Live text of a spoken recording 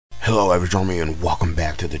Hello everybody and welcome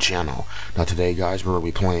back to the channel. Now today guys we're going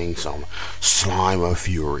to be playing some Slime of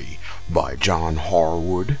Fury by John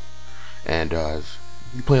Harwood. And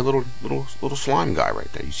you play a little slime guy right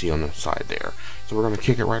there you see on the side there. So we're going to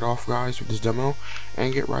kick it right off guys with this demo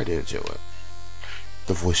and get right into it.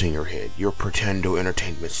 The voice in your head, your Pretendo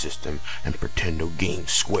entertainment system and Pretendo Game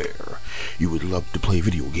Square. You would love to play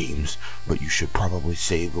video games, but you should probably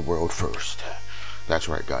save the world first. That's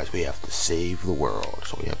right guys, we have to save the world.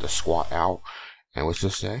 So we have to squat out, and what's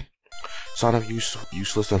this say? Sign of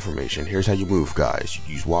useless information. Here's how you move guys.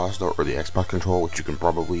 You use WASD or the Xbox control, which you can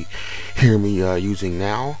probably hear me using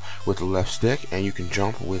now with the left stick, and you can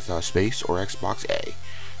jump with space or Xbox A.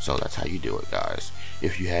 So that's how you do it guys.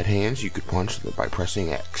 If you had hands, you could punch by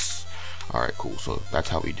pressing X. Alright, cool. So that's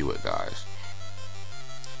how we do it guys.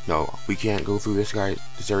 No, we can't go through this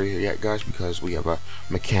area yet guys, because we have a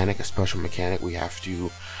special mechanic we have to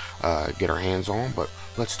get our hands on. But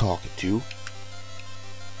let's talk to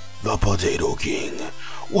the Potato King.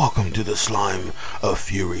 Welcome to the Slime of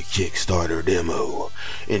Fury Kickstarter demo.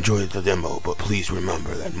 Enjoy the demo, but please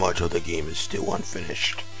remember that much of the game is still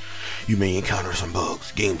unfinished. You may encounter some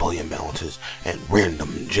bugs, gameplay imbalances, and random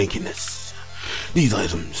jankiness. These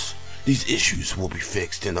issues will be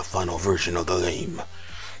fixed in the final version of the game.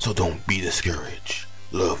 So don't be discouraged.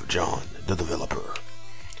 Love, John, the developer.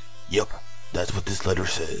 Yep, that's what this letter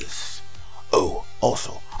says. Oh,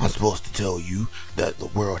 also, I'm supposed to tell you that the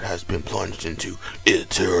world has been plunged into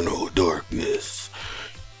eternal darkness.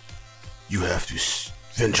 You have to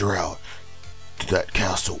venture out to that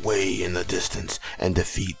castle way in the distance and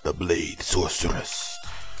defeat the Blade Sorceress.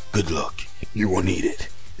 Good luck. You will need it,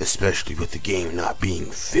 especially with the game not being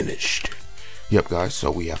finished. Yep guys, so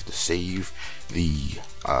we have to save the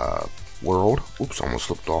world. Oops, almost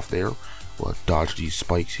slipped off there. We'll dodge these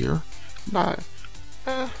spikes here. This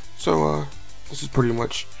is pretty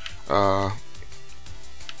much the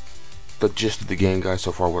gist of the game guys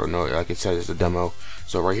so far. What I know, like it said, is the demo.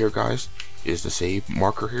 So right here guys is the save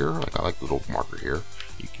marker here. I like the little marker here.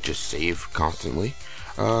 You can just save constantly.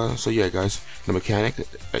 So yeah guys, the mechanic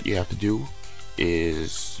that you have to do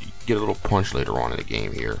is get a little punch later on in the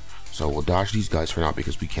game here. So we'll dodge these guys for now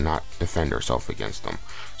because we cannot defend ourselves against them.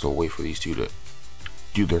 So we'll wait for these two to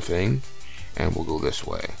do their thing, and we'll go this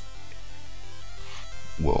way.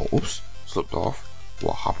 Well, oops, slipped off.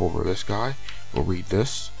 We'll hop over this guy. We'll read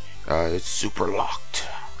this. It's super locked.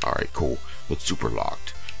 Alright, cool. It's super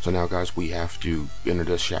locked. So now guys, we have to enter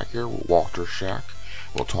this shack here, Walter's shack.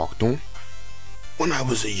 We'll talk to him. When I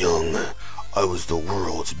was young, I was the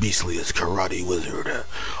world's beastliest karate wizard.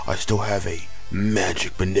 I still have a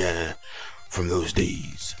magic bandana from those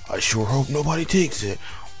days. I sure hope nobody takes it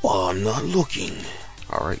while I'm not looking.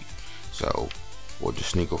 Alright, so we'll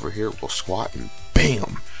just sneak over here, we'll squat, and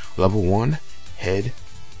bam! Level 1,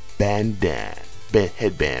 headband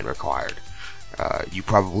required. You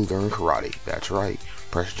probably learned karate, that's right.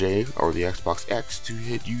 Press J or the Xbox X to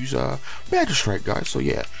use Badger Strike guys. So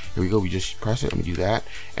yeah, here we go, we just press it and we do that.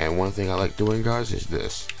 And one thing I like doing guys is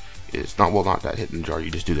this. It's not that hitting the jar,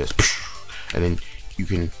 you just do this. And then you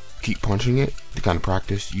can keep punching it to kind of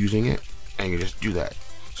practice using it, and you just do that.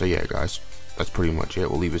 So yeah guys, that's pretty much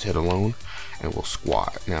it. We'll leave his head alone and we'll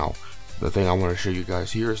squat. Now the thing I want to show you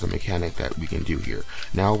guys here is the mechanic that we can do here.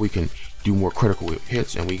 Now we can do more critical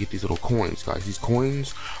hits and we get these little coins guys. These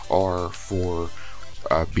coins are for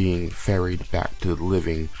being ferried back to the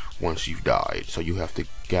living once you've died. So you have to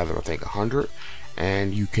gather I think 100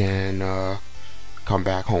 and you can come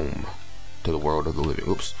back home to the world of the living.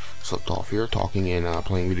 Oops, slipped off here. Talking and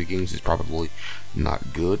playing video games is probably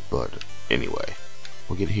not good, but anyway,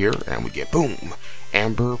 we'll get here and we get boom,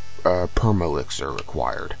 amber permalixer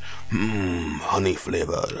required. Honey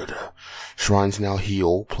flavored. Shrines now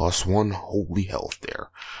heal +1 holy health there.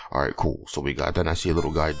 Alright, cool. So we got that. I see a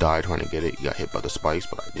little guy died trying to get it. He got hit by the spikes,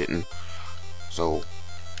 but I didn't. So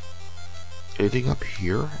anything up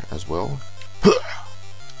here as well?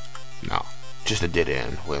 No. Just a dead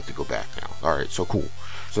end. We have to go back now. Alright, so cool.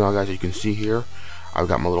 So now guys, you can see here, I've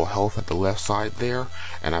got my little health at the left side there,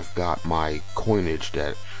 and I've got my coinage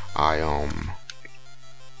that I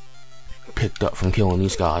picked up from killing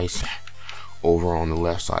these guys over on the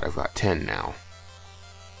left side. I've got 10 now.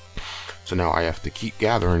 So now I have to keep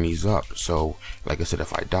gathering these up. So like I said,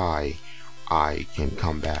 if I die, I can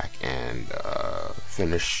come back and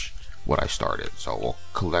finish what I started. So we'll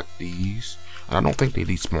collect these. And I don't think they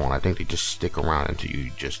despawn. I think they just stick around until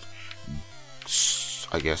you just,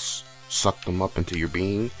 I guess, suck them up into your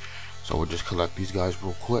being. So we'll just collect these guys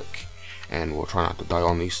real quick, and we'll try not to die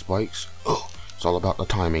on these spikes. Oh, it's all about the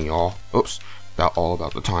timing, y'all. Oops, all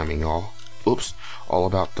about the timing, y'all. Oops, all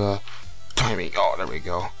about the timing. Oh, there we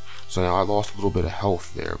go. So now I lost a little bit of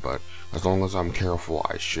health there, but as long as I'm careful,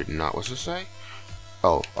 I should not. What's it say?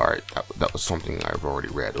 Oh, alright, that was something I've already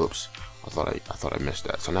read. Oops. I thought I missed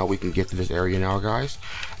that. So now we can get to this area now, guys,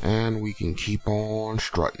 and we can keep on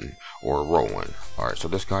strutting or rolling. Alright, so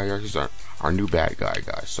this guy here, he's our new bad guy,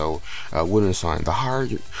 guys. So wooden sign. The higher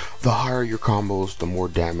your combos, the more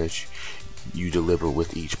damage you deliver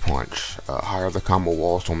with each punch. Higher the combo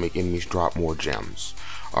walls will make enemies drop more gems.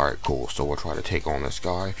 Alright, cool. So we'll try to take on this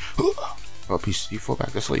guy. Oh, he fell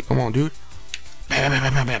back to sleep. Come on, dude.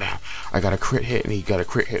 I got a crit hit, and he got a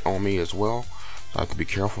crit hit on me as well. So I have to be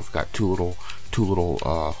careful. I've got two little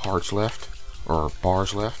hearts left, or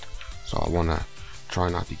bars left. So I want to try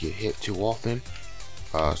not to get hit too often.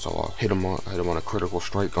 So I'll hit him on a critical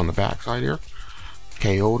strike on the backside here.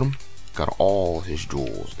 KO'd him. Got all his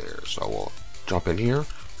jewels there. So we'll jump in here.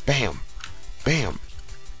 Bam, bam.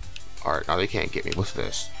 All right, now they can't get me. What's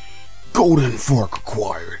this? Golden fork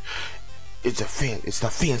acquired. It's the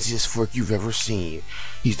fanciest fork you've ever seen.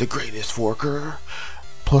 He's the greatest forker.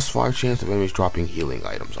 +5 chance of enemies dropping healing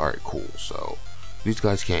items. Alright, cool. So these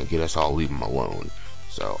guys can't get us. I'll leave them alone.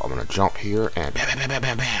 So I'm gonna jump here and bam, bam, bam,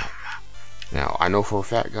 bam, bam. Now I know for a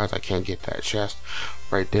fact, guys, I can't get that chest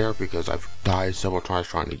right there because I've died several times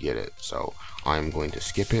trying to get it. So I'm going to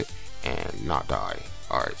skip it and not die.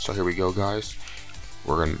 Alright, so here we go, guys.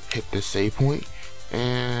 We're gonna hit this save point,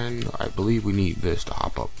 and I believe we need this to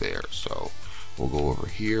hop up there. So we'll go over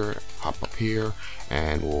here, hop up here,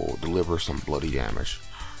 and we'll deliver some bloody damage.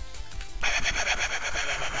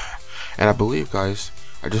 And I believe, guys,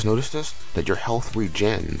 I just noticed this, that your health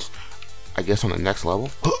regens, I guess, on the next level.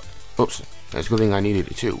 Oops, that's a good thing I needed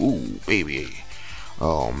it too. Ooh, baby.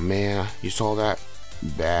 Oh man, you saw that?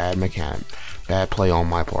 Bad mechanic. Bad play on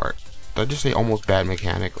my part. Did I just say almost bad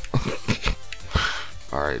mechanic?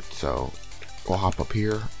 Alright, so we'll hop up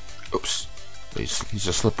here. Oops. He's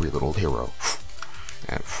a slippery little hero.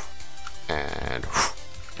 And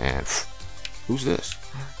who's this?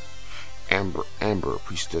 Amber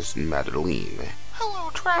Priestess Madeline. Hello,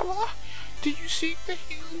 traveler. Do you seek the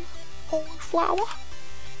healing holy flower?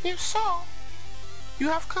 If so, you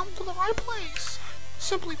have come to the right place.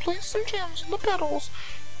 Simply place some gems in the petals,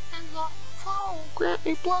 and the flower will grant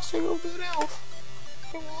a blessing of good health.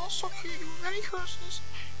 It will also cure you of any curses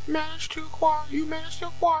you managed to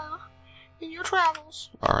acquire in your travels.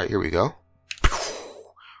 Alright, here we go.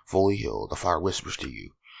 Fully healed. The fire whispers to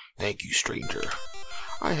you. Thank you, stranger.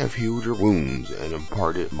 I have healed your wounds and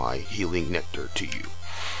imparted my healing nectar to you.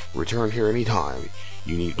 Return here anytime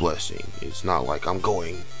you need blessing. It's not like I'm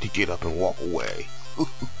going to get up and walk away.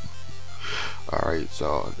 Alright,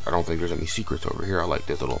 so I don't think there's any secrets over here. I like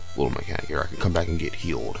this little mechanic here. I can come back and get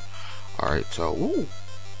healed. Alright, so ooh, here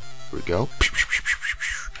we go.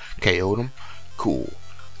 KO'd him. Cool.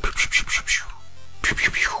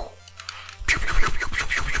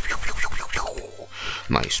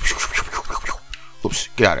 Nice. Oops,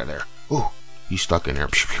 get out of there. Ooh, he's stuck in there.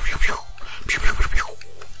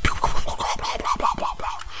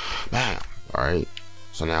 Bam. Alright,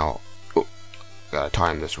 so now, oh, gotta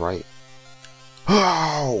time this right.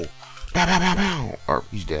 Oh! Bow, bow, bow, bow. Or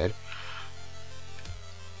he's dead.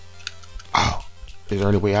 Oh, is there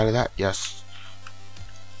any way out of that? Yes.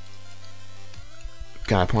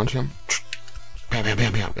 Can I punch him? Bam, bam,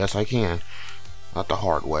 bam, bam. Yes, I can. Not the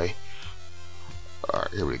hard way.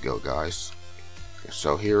 Alright, here we go, guys.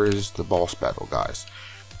 So here is the boss battle, guys.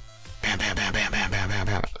 Bam, bam, bam, bam, bam, bam, bam,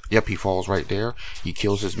 bam. Yep, he falls right there. He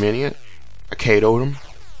kills his minion. I KO'd him.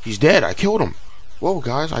 He's dead. I killed him. Whoa,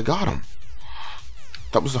 guys, I got him.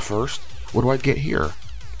 That was the first. What do I get here?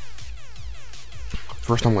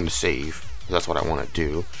 First, I'm going to save. That's what I want to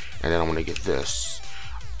do. And then I'm going to get this.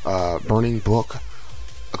 Burning Book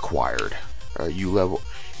acquired.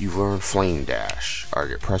 You've learned Flame Dash.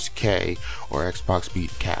 Press K or Xbox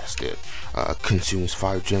Beat cast it. Consumes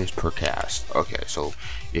 5 gems per cast. Okay, so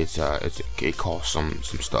it costs some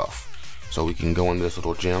stuff. So we can go into this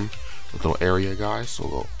little gem, this little area, guys. So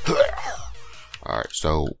we'll go. Alright,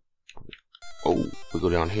 so we go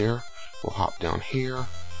down here. We'll hop down here.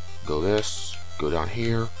 Go this. Go down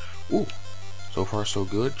here. Ooh, so far so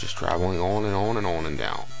good. Just traveling on and on and on and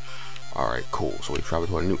down. Alright, cool. So we travel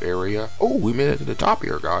to a new area. Oh, we made it to the top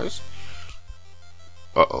here, guys.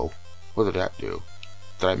 Uh-oh. What did that do?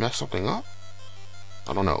 Did I mess something up?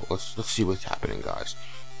 I don't know. Let's see what's happening, guys.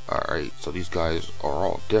 Alright, so these guys are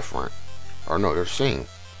all different. Or no, they're the same.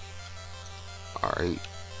 Alright.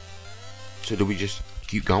 So do we just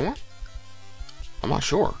keep going? I'm not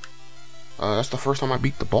sure. That's the first time I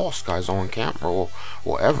beat the boss, guys, on camera.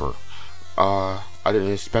 Well, ever. I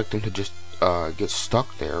didn't expect him to just get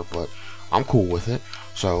stuck there, but I'm cool with it.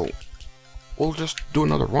 So we'll just do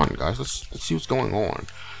another run, guys. Let's see what's going on.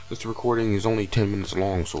 This recording is only 10 minutes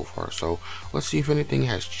long so far, so let's see if anything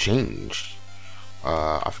has changed.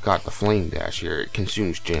 I've got the flame dash here. It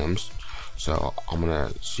consumes gems, so I'm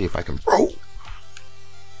gonna see if I can.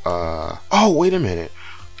 Oh, wait a minute.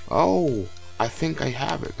 Oh, I think I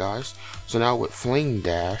have it, guys. So now with flame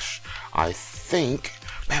dash, I think.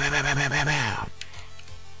 Bam, bam, bam, bam, bam, bam.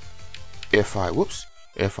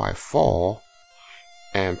 If I fall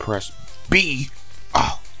and press B,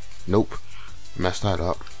 oh, nope, messed that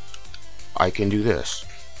up. I can do this.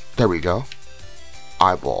 There we go.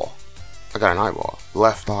 Eyeball. I got an eyeball.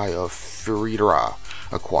 Left eye of Fury.It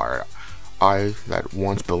acquired. Eye that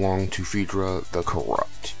once belonged to Phaedra the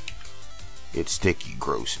Corrupt. It's sticky,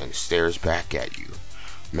 gross, and stares back at you.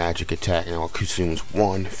 Magic attack now consumes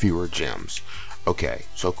 1 fewer gems. Okay,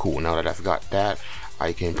 so cool. Now that I've got that,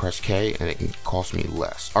 I can press K and it can cost me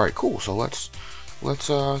less. Alright, cool. So let's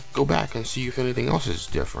go back and see if anything else is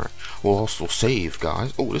different. We'll also save,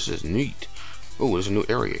 guys. Oh, this is neat. Oh, there's a new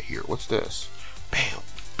area here. What's this? Bam,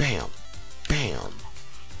 bam, bam.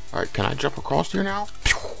 Alright, can I jump across here now?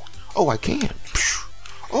 Oh, I can.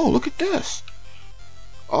 Oh, look at this.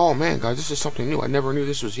 Oh man, guys, this is something new. I never knew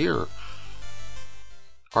this was here.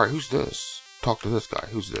 Alright, who's this? Talk to this guy.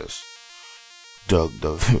 Who's this? Doug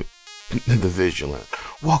the Vigilant.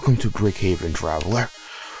 Welcome to Brickhaven, traveler.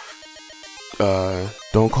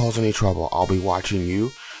 Don't cause any trouble. I'll be watching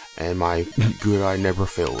you, and my good eye never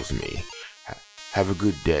fails me. Have a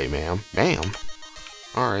good day, ma'am. Ma'am?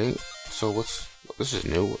 Alright, so this is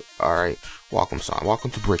new. Alright, welcome, son.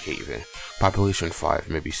 Welcome to Brickhaven. Population 5,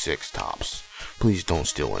 maybe 6 tops. Please don't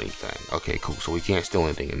steal anything. Okay, cool. So we can't steal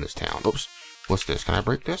anything in this town. Oops. What's this? Can I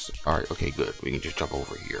break this? Alright, okay, good. We can just jump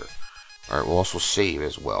over here. Alright, we'll also save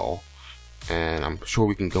as well. And I'm sure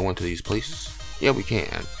we can go into these places. Yeah, we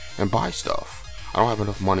can. And buy stuff. I don't have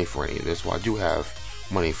enough money for any of this. Well, I do have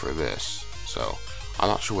money for this. So, I'm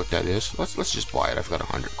not sure what that is. Let's just buy it. I've got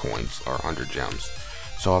 100 coins, or 100 gems.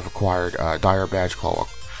 So I've acquired Dire Badge Claw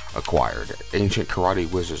acquired. Ancient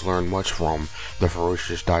karate wizards learn much from the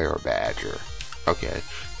ferocious Dire Badger. Okay.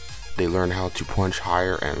 They learn how to punch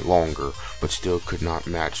higher and longer, but still could not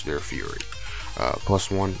match their fury.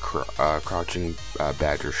 +1 crouching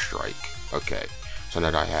badger strike. Okay. So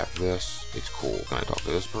now that I have this, it's cool. Can I talk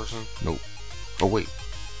to this person? Nope. Oh wait,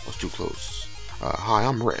 I was too close. Hi,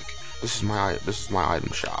 I'm Rick. This is my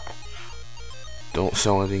item shop. Don't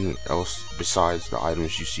sell anything else besides the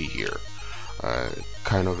items you see here.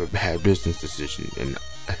 Kind of a bad business decision in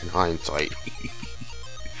hindsight.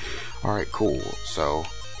 Alright, cool. So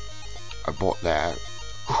I bought that.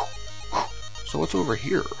 So what's over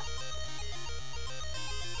here?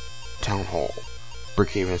 Town Hall.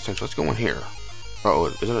 Brickhaven Essential. Let's go in here. Uh-oh,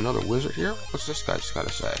 is it another wizard here? What's this guy's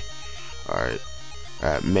gotta say? Alright.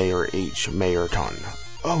 Mayor H. Mayorton.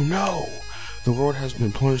 Oh no! The world has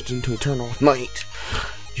been plunged into eternal night.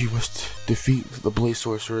 You must defeat the blaze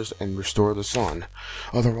sorcerers and restore the sun.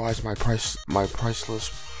 Otherwise, my priceless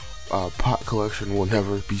pot collection will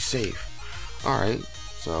never be safe. Alright,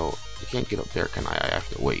 so I can't get up there, can I? I have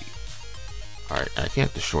to wait. Alright, I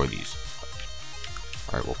can't destroy these.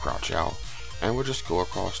 Alright, we'll crouch out. And we'll just go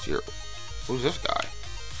across here. Who's this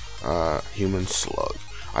guy? Human slug.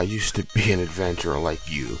 I used to be an adventurer like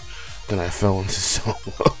you. Then I fell into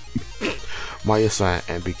solo Maya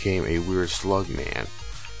and became a weird slug man.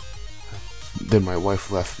 Then my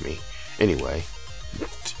wife left me. Anyway,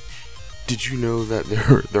 did you know that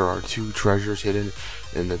there are 2 treasures hidden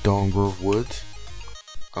in the Dawn Grove woods?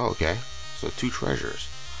 Oh, okay. So 2 treasures.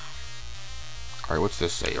 Alright, what's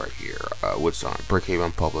this say right here? Wood sign.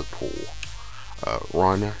 Brickhaven public pool.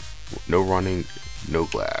 Run. No running. No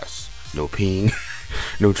glass. No peeing.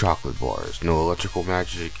 No chocolate bars. No electrical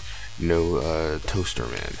magic. No toaster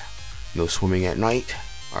man. No swimming at night.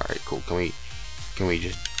 Alright, cool. Can we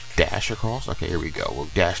just dash across? Okay, here we go. We'll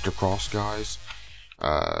dash across, guys.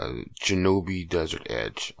 Genobi Desert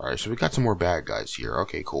Edge. Alright, so we got some more bad guys here.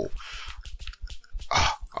 Okay, cool.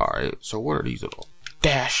 Alright, so what are these little?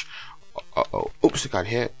 Dash. Uh-oh. Oops, it got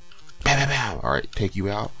hit. Bam, bam, bam. Alright, take you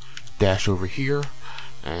out. Dash over here.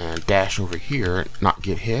 And dash over here. Not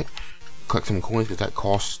get hit. Collect some coins because that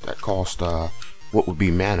cost what would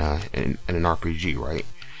be mana in an RPG, right?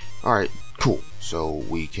 Alright, cool. So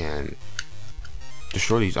we can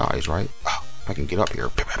destroy these eyes, right? Oh, if I can get up here.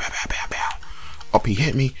 Bam, bam, bam, bam, bam. Up, he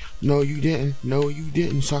hit me. No, you didn't. No, you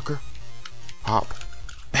didn't, sucker. Hop.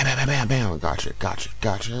 Bam, bam, bam, bam, bam. Gotcha, gotcha,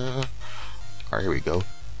 gotcha. Alright, here we go.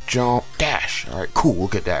 Jump, dash. Alright, cool.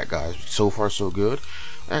 Look at that, guys. So far, so good.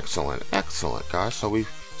 Excellent, excellent, guys. So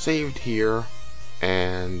we've saved here.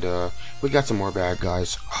 And we got some more bad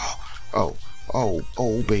guys. Oh,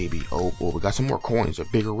 Oh, baby. Oh, well, we got some more coins. The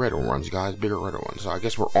bigger, redder ones, guys. Bigger, redder ones. So I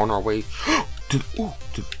guess we're on our way to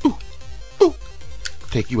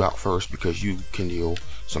take you out first because you can deal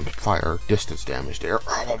some fire distance damage there.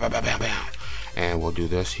 And we'll do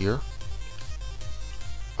this here.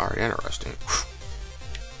 Alright, interesting.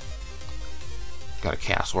 Got a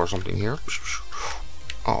castle or something here.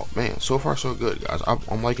 Oh man, so far so good, guys.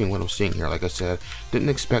 I'm liking what I'm seeing here. Like I said, didn't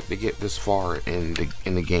expect to get this far in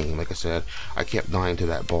the game. Like I said, I kept dying to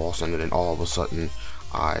that boss, and then all of a sudden,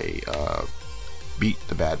 I beat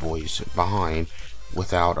the bad boys behind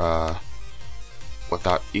without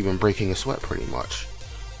even breaking a sweat, pretty much.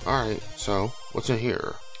 All right, so what's in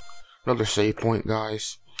here? Another save point,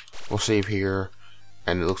 guys. We'll save here,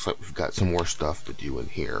 and it looks like we've got some more stuff to do in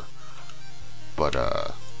here.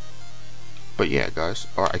 But yeah, guys,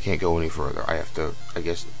 I can't go any further. I have to, I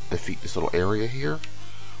guess, defeat this little area here.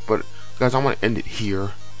 But, guys, I'm going to end it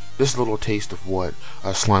here. This little taste of what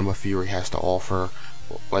Slime of Fury has to offer.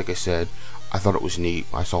 Like I said, I thought it was neat.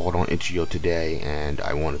 I saw it on itch.io today, and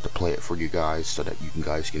I wanted to play it for you guys so that you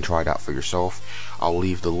guys can try it out for yourself. I'll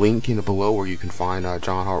leave the link in below where you can find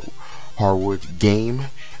John Harwood's game.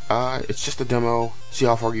 It's just a demo. See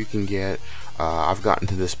how far you can get. I've gotten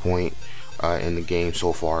to this point in the game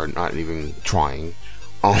so far, not even trying,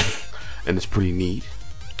 and it's pretty neat.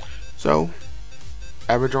 So,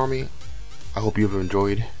 Average Army, I hope you've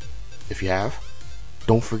enjoyed. If you have,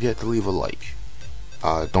 don't forget to leave a like.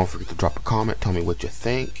 Don't forget to drop a comment, tell me what you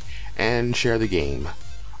think, and share the game,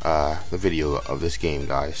 the video of this game,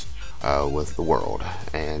 guys, with the world,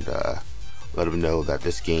 and let them know that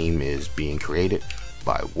this game is being created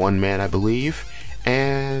by one man, I believe,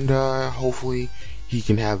 and hopefully he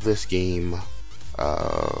can have this game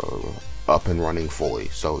up and running fully.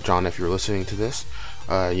 So John, if you're listening to this,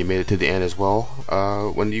 you made it to the end as well.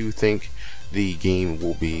 When do you think the game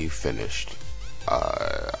will be finished?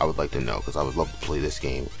 I would like to know, because I would love to play this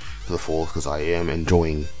game to the fullest, because I am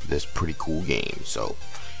enjoying this pretty cool game. So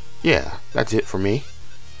yeah, that's it for me.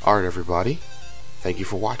 Alright everybody, thank you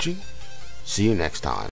for watching. See you next time.